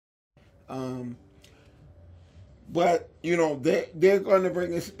Um, but you know they're going to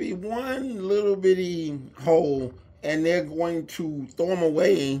bring us be one little bitty hole, and they're going to throw them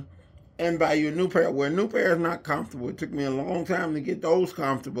away and buy you a new pair. Where a new pair is not comfortable. It took me a long time to get those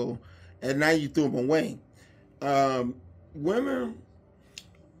comfortable, and now you threw them away. Um, Women,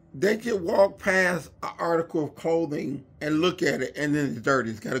 they can walk past an article of clothing and look at it, and then it's dirty.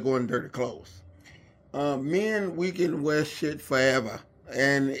 It's got to go in dirty clothes. Men, we can wear shit forever,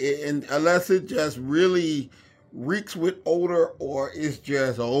 and unless it just really reeks with odor or it's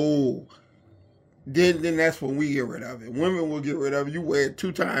just old, then that's when we get rid of it. Women will get rid of it. You wear it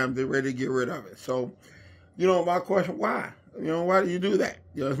 2 times, they're ready to get rid of it. So, my question, why? Why do you do that?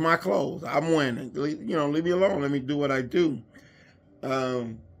 It's my clothes. I'm wearing it. Leave me alone. Let me do what I do.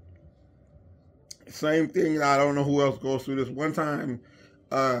 Um, Same thing. I don't know who else goes through this. One time,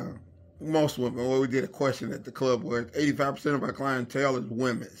 uh, most women, well, we did a question at the club where 85% of our clientele is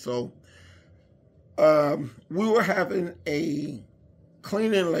women. So we were having a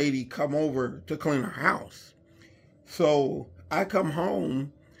cleaning lady come over to clean our house. So I come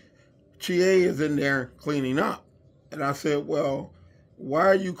home, Chie is in there cleaning up. And I said, well, why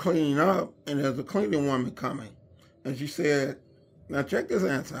are you cleaning up and there's a cleaning woman coming? And she said, now check this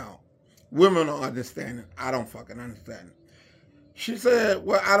answer out. Women don't understand it. I don't fucking understand it. She said,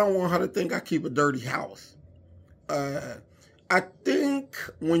 well, I don't want her to think I keep a dirty house. I think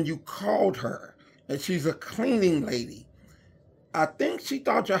when you called her, and she's a cleaning lady, I think she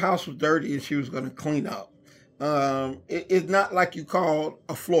thought your house was dirty and she was going to clean up. It's not like you called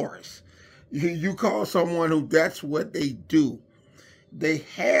a florist. You call someone who that's what they do. They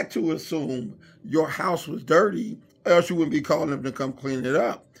had to assume your house was dirty, else you wouldn't be calling them to come clean it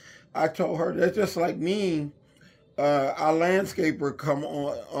up. I told her that's just like me. Our landscaper come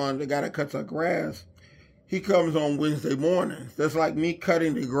on the guy that cuts our grass. He comes on Wednesday mornings. That's like me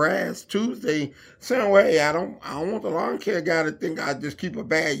cutting the grass Tuesday, saying, well, hey, I don't want the lawn care guy to think I just keep a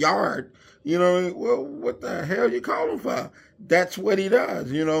bad yard. Well, what the hell you call him for? That's what he does,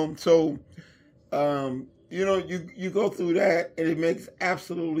 So, you go through that, and it makes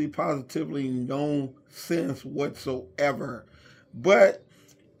absolutely positively no sense whatsoever. But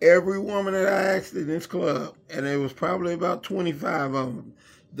every woman that I asked in this club, and it was probably about 25 of them,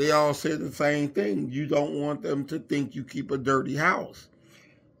 they all said the same thing. You don't want them to think you keep a dirty house.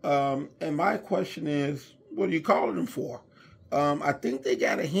 And my question is, what are you calling them for? I think they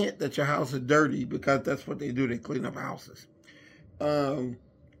got a hint that your house is dirty because that's what they do. They clean up houses.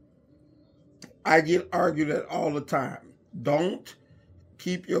 I get argued at all the time. Don't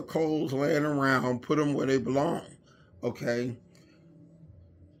keep your clothes laying around. Put them where they belong. Okay?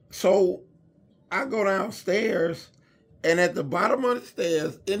 So I go downstairs, and at the bottom of the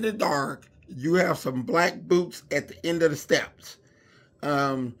stairs, in the dark, you have some black boots at the end of the steps.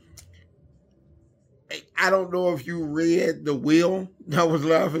 I don't know if you read the will that was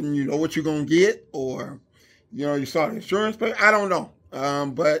left and you know what you're going to get, or, you saw the insurance pay. I don't know.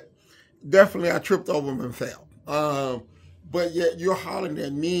 But definitely I tripped over them and fell. But yet you're hollering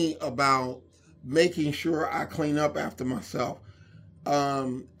at me about making sure I clean up after myself.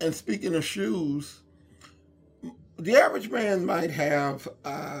 And speaking of shoes, the average man might have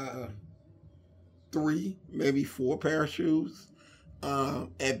 3, maybe 4 pair of shoes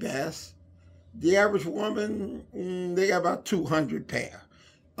at best. The average woman, they got about 200 pair.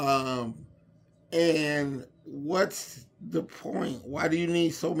 And what's the point? Why do you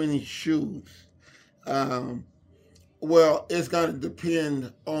need so many shoes? Well, it's going to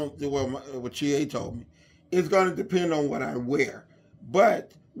depend on what Chie told me. It's going to depend on what I wear.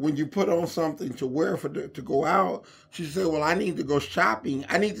 But when you put on something to wear to go out, she said, well, I need to go shopping.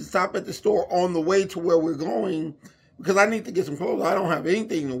 I need to stop at the store on the way to where we're going because I need to get some clothes. I don't have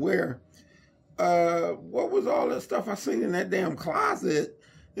anything to wear. What was all that stuff I seen in that damn closet?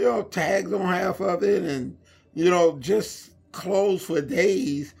 Tags on half of it and, just clothes for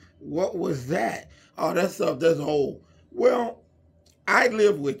days. What was that? Oh, that stuff, that's old. Well, I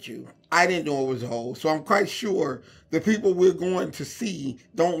live with you. I didn't know it was old. So I'm quite sure the people we're going to see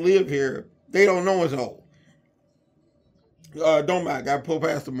don't live here. They don't know it's old. Don't buy. I got to pull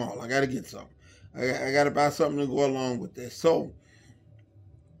past the mall. I got to get some. I got to buy something to go along with this. So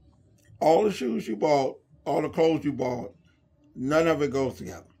all the shoes you bought, all the clothes you bought, none of it goes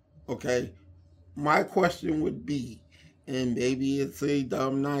together. Okay? My question would be, and maybe it's a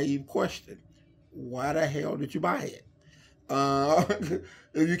dumb, naive question, why the hell did you buy it?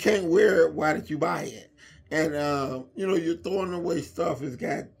 If you can't wear it, why did you buy it? And, you're throwing away stuff that's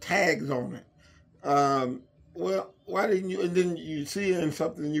got tags on it. Well, why didn't you? And then you see it in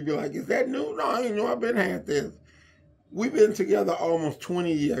something and you be like, is that new? No, I didn't know I've been had this. we've been together almost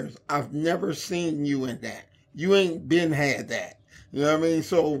 20 years. I've never seen you in that. You ain't been had that. You know what I mean?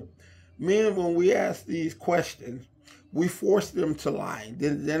 So, men, when we ask these questions, we force them to lie.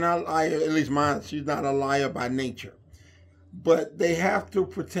 They're not liar, at least mine, she's not a liar by nature. But they have to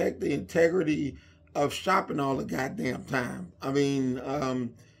protect the integrity of shopping all the goddamn time. I mean,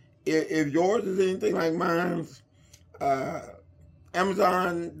 if yours is anything like mine's, uh,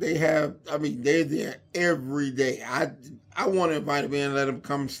 Amazon, they have, I mean, they're there every day. I want to invite them in and let them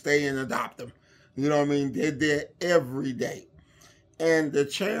come stay and adopt them. You know what I mean? They're there every day. And the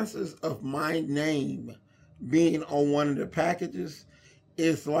chances of my name being on one of the packages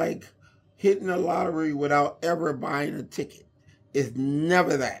is like hitting the lottery without ever buying a ticket. It's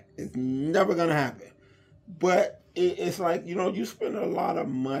never that. It's never going to happen. But it's like, you know, you spend a lot of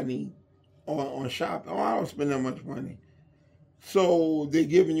money on shopping. Oh, I don't spend that much money. So they're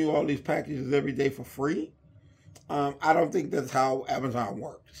giving you all these packages every day for free. I don't think that's how Amazon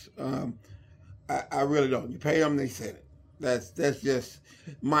works. I really don't. You pay them, they send it. That's just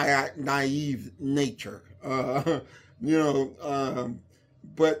my naive nature. You know,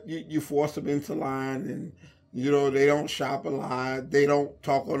 but you force them into line, and you know they don't shop a lot. They don't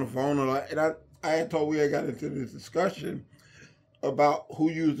talk on the phone a lot. And I had told we had got into this discussion about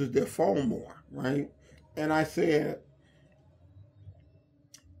who uses their phone more, right? And I said,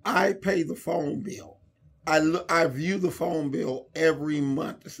 I pay the phone bill. I view the phone bill every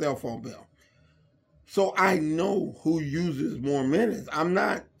month, the cell phone bill. So I know who uses more minutes. I'm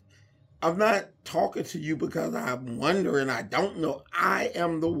not talking to you because I'm wondering. I don't know. I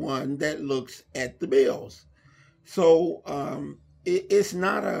am the one that looks at the bills. So it's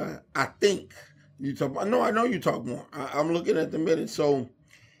not I think you talk about. No, I know you talk more. I'm looking at the minutes. So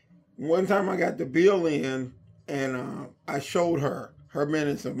one time I got the bill in, and I showed her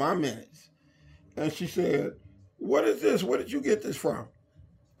minutes and my minutes. And she said, "What is this? Where did you get this from?"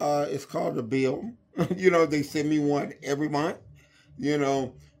 It's called a bill. You know, they send me one every month. You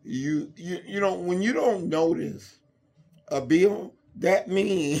know, you know, when you don't notice a bill, that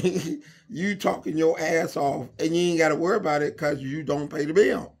means you talking your ass off, and you ain't got to worry about it because you don't pay the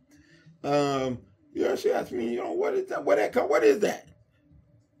bill. You know, she asked me, you know, what is that? What is that?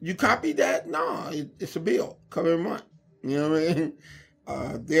 You copied that? No, it's a bill coming every month. You know what I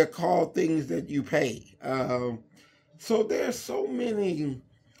mean? They're called things that you pay. So there's so many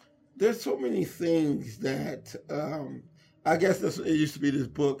things that I guess it used to be this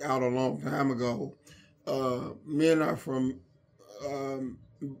book out a long time ago. Men are from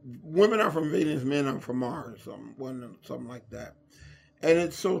women are from Venus, men are from Mars, something like that. And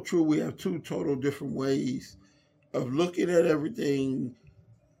it's so true. We have two total different ways of looking at everything,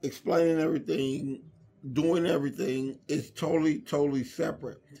 explaining everything, doing everything. It's totally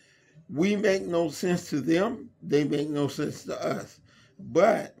separate. We make no sense to them. They make no sense to us.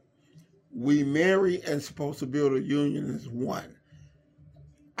 But we marry and supposed to build a union as one.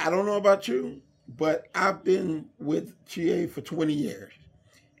 I don't know about you, but I've been with Chie for 20 years.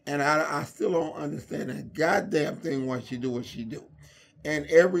 And I still don't understand that goddamn thing why she do what she do. And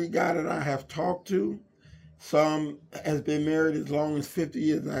every guy that I have talked to, some has been married as long as 50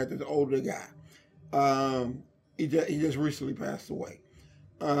 years. I had this older guy. He just recently passed away.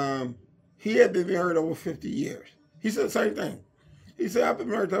 He had been married over 50 years. He said the same thing. He said, I've been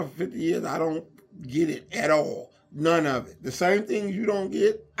married for 50 years. I don't get it at all. None of it. The same things you don't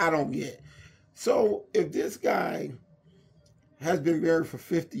get, I don't get. So if this guy has been married for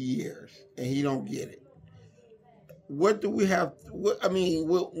 50 years and he don't get it, what do we have?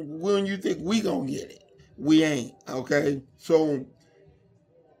 When you think we gonna get it, we ain't. Okay, so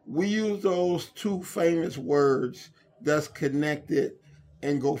we use those two famous words that's connected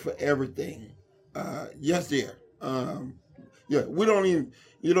and go for everything. Yes, dear. Yeah, we don't even.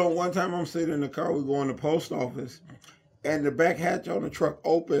 You know, one time I'm sitting in the car, we go in the post office, and the back hatch on the truck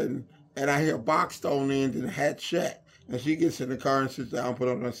open, and I hear a box thrown in, and the hatch shut, and she gets in the car and sits down, put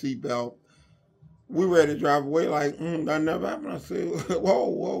on her seatbelt. We ready to drive away like, that never happened. I said,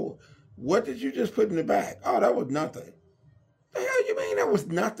 whoa, what did you just put in the back? Oh, that was nothing. The hell you mean that was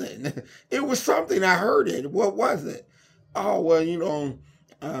nothing? It was something, I heard it. What was it? Oh, well, you know,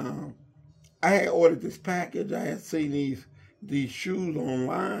 I had ordered this package. I had seen these shoes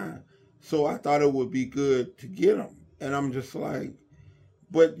online, so I thought it would be good to get them. And I'm just like,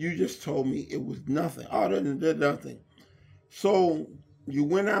 but you just told me it was nothing. Oh, there's nothing. So you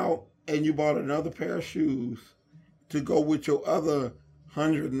went out and you bought another pair of shoes to go with your other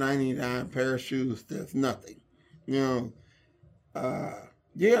 199 pair of shoes. That's nothing. You know,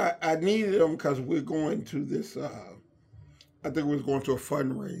 yeah, I needed them because we're going to this, I think we was going to a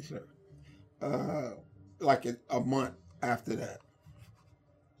fundraiser, like a month after that.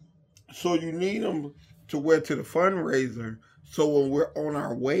 So you need them to wear to the fundraiser. So when we're on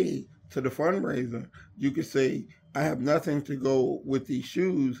our way to the fundraiser, you can say, I have nothing to go with these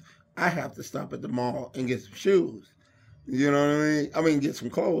shoes. I have to stop at the mall and get some shoes. You know what I mean? I mean, get some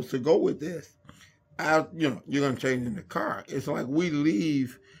clothes to go with this. You're going to change in the car. It's like we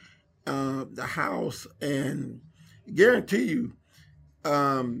leave the house and guarantee you,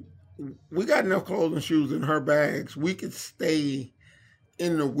 we got enough clothes and shoes in her bags. We could stay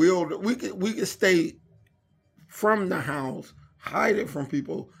in the wilderness. We could stay from the house, hide it from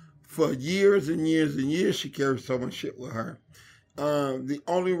people for years and years and years. She carries so much shit with her. The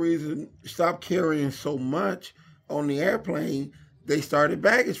only reason stop carrying so much on the airplane, they started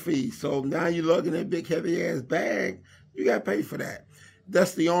baggage fees. So now you're lugging that big heavy ass bag. You got to pay for that.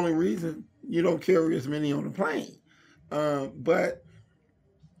 That's the only reason you don't carry as many on the plane. But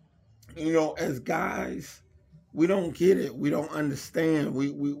as guys, we don't get it. We don't understand.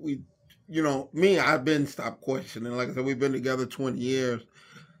 We me, I've been stopped questioning. Like I said, we've been together 20 years.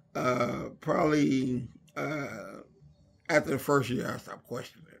 Probably after the first year, I stopped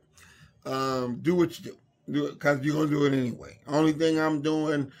questioning. Do what you do. Do it because you're going to do it anyway. Only thing I'm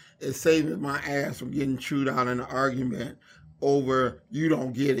doing is saving my ass from getting chewed out in an argument over you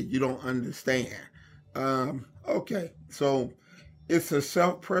don't get it, you don't understand. Okay, so it's a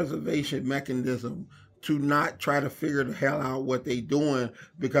self-preservation mechanism to not try to figure the hell out what they doing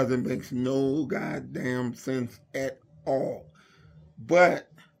because it makes no goddamn sense at all. But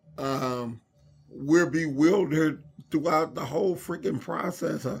we're bewildered throughout the whole freaking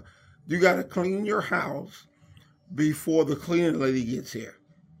process. You got to clean your house before the cleaning lady gets here.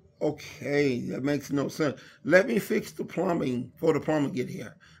 Okay, that makes no sense. Let me fix the plumbing before the plumber get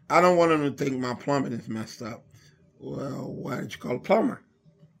here. I don't want them to think my plumbing is messed up. Well, why did you call a plumber?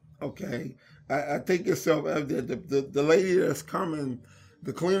 Okay, I think it's self-evident. The lady that's coming,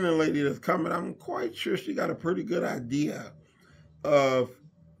 the cleaning lady that's coming, I'm quite sure she got a pretty good idea of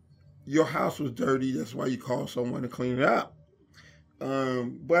your house was dirty. That's why you call someone to clean it up.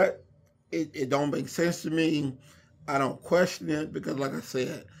 But it don't make sense to me. I don't question it because, like I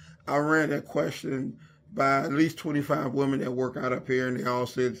said, I ran that question by at least 25 women that work out up here, and they all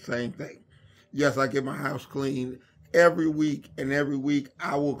said the same thing. Yes, I get my house cleaned every week, and every week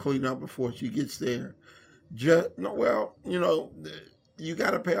I will clean up before she gets there. You got to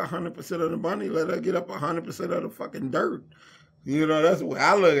pay 100% of the money. Let her get up 100% of the fucking dirt. That's the way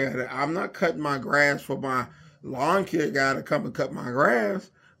I look at it. I'm not cutting my grass for my lawn care guy to come and cut my grass.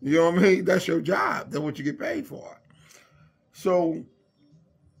 You know what I mean? That's your job. That's what you get paid for. So,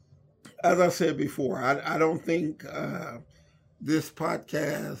 as I said before, I don't think this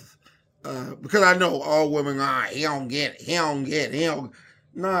podcast, because I know all women are, he don't get it,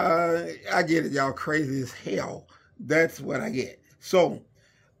 Nah, I get it, y'all crazy as hell. That's what I get. So,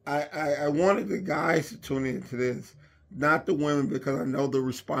 I wanted the guys to tune into this, not the women, because I know the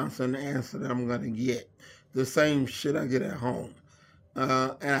response and the answer that I'm going to get. The same shit I get at home.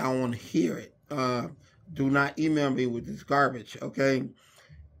 And I want to hear it. Do not email me with this garbage, okay?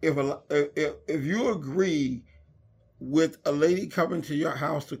 If you agree with a lady coming to your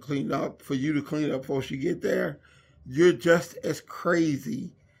house to clean up, for you to clean up before she get there, you're just as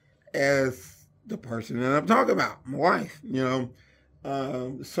crazy as the person that I'm talking about, my wife, it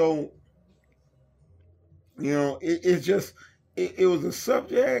was a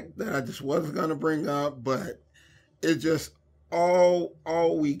subject that I just wasn't going to bring up, but it just all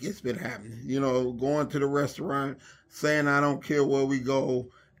week it's been happening. Going to the restaurant, saying I don't care where we go,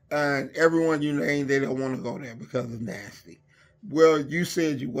 and everyone you name, they don't want to go there because it's nasty. Well, you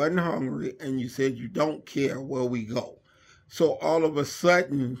said you wasn't hungry, and you said you don't care where we go. So all of a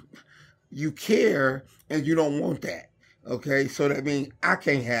sudden, you care, and you don't want that. Okay, so that means I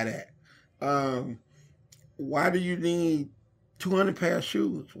can't have that. Why do you need 200 pair of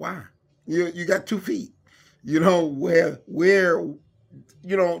shoes? Why? You got 2 feet. Where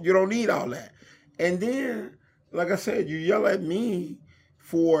you don't need all that. And then, like I said, you yell at me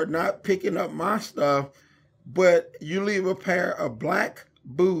for not picking up my stuff, but you leave a pair of black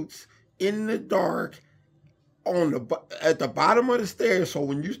boots in the dark at the bottom of the stairs. So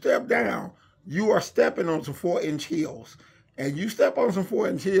when you step down, you are stepping on some 4-inch heels. And you step on some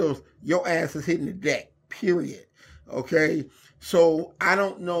 4-inch heels, your ass is hitting the deck, period. Okay? So I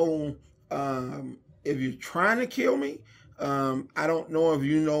don't know if you're trying to kill me. I don't know if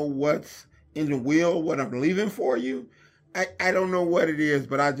you know what's in the will, what I'm leaving for you. I don't know what it is,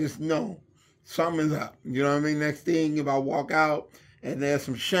 but I just know something's up. You know what I mean? Next thing, if I walk out and there's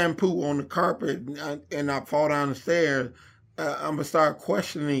some shampoo on the carpet and I fall down the stairs, I'm going to start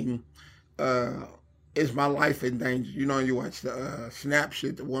questioning is my life in danger? You know, you watch the Snap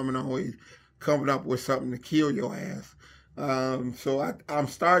shit, the woman always coming up with something to kill your ass. So I'm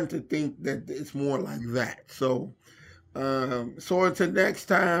starting to think that it's more like that. So until next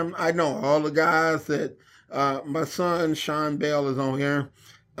time, I know all the guys that my son Sean Bell is on here.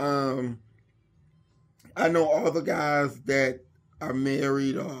 I know all the guys that are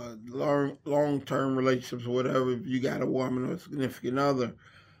married or long term relationships or whatever. If you got a woman or a significant other,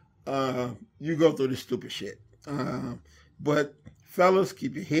 you go through this stupid shit. But fellas,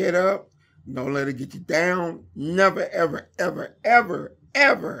 keep your head up. Don't let it get you down. Never, ever, ever, ever,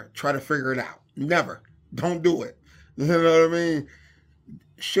 ever try to figure it out. Never. Don't do it. You know what I mean?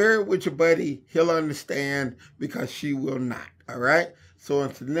 Share it with your buddy. He'll understand, because she will not. All right? So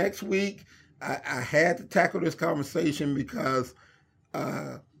until next week, I had to tackle this conversation because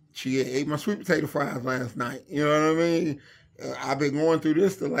she ate my sweet potato fries last night. You know what I mean? I've been going through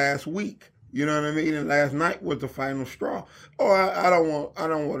this the last week. You know what I mean? And last night was the final straw. Oh, I don't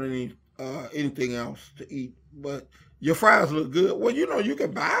want anything else to eat. But your fries look good. Well, you know, you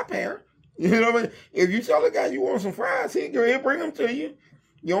can buy a pair. You know what I mean? If you tell the guy you want some fries, he'll bring them to you.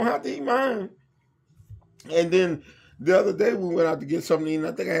 You don't have to eat mine. And then the other day we went out to get something to eat, and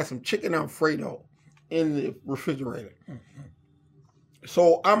I think I had some chicken Alfredo in the refrigerator.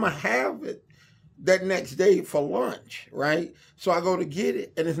 So I'm going to have it that next day for lunch, right? So I go to get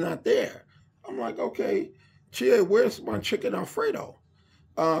it, and it's not there. I'm like, okay, Chia, where's my chicken Alfredo?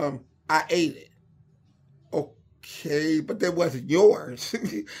 I ate it. Okay, but that wasn't yours.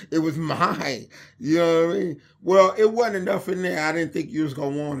 It was mine. You know what I mean? Well, it wasn't enough in there. I didn't think you was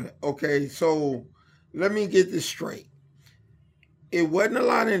going to want it. Okay, so let me get this straight. It wasn't a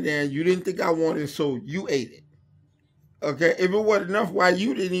lot in there. You didn't think I wanted it, so you ate it. Okay, if it wasn't enough, why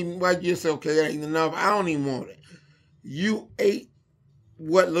you just said, okay, it ain't enough, I don't even want it. You ate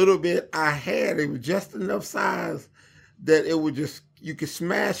what little bit I had. It was just enough size that it would just, you could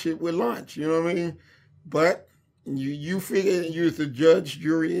smash it with lunch, you know what I mean? But you figured, you was the judge,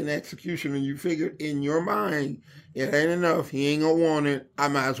 jury, and executioner, and you figured in your mind, it ain't enough, he ain't gonna want it, I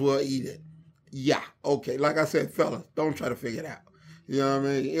might as well eat it. Yeah, okay, like I said, fellas, don't try to figure it out. You know what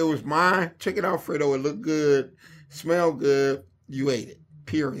I mean? It was my chicken Alfredo, it looked good, smelled good, you ate it,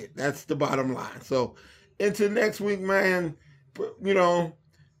 period. That's the bottom line. So until next week, man, you know,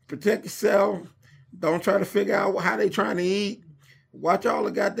 protect yourself. Don't try to figure out how they trying to eat. Watch all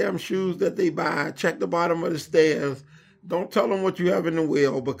the goddamn shoes that they buy. Check the bottom of the stairs. Don't tell them what you have in the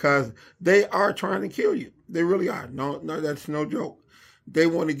wheel, because they are trying to kill you. They really are. No, that's no joke. They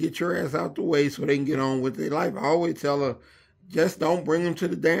want to get your ass out the way so they can get on with their life. I always tell her, just don't bring them to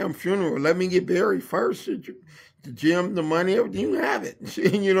the damn funeral. Let me get buried first. The gym, the money, everything, you have it.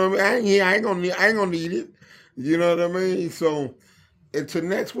 You know what I mean? I ain't gonna need it. You know what I mean? So until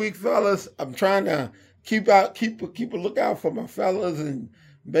next week, fellas, I'm trying to keep a lookout for my fellas and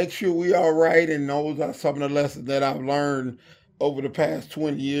make sure we all right. And those are some of the lessons that I've learned over the past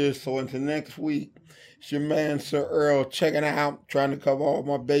 20 years. So until next week, it's your man Sir-Earl checking out, trying to cover all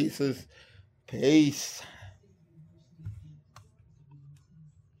my bases. Peace.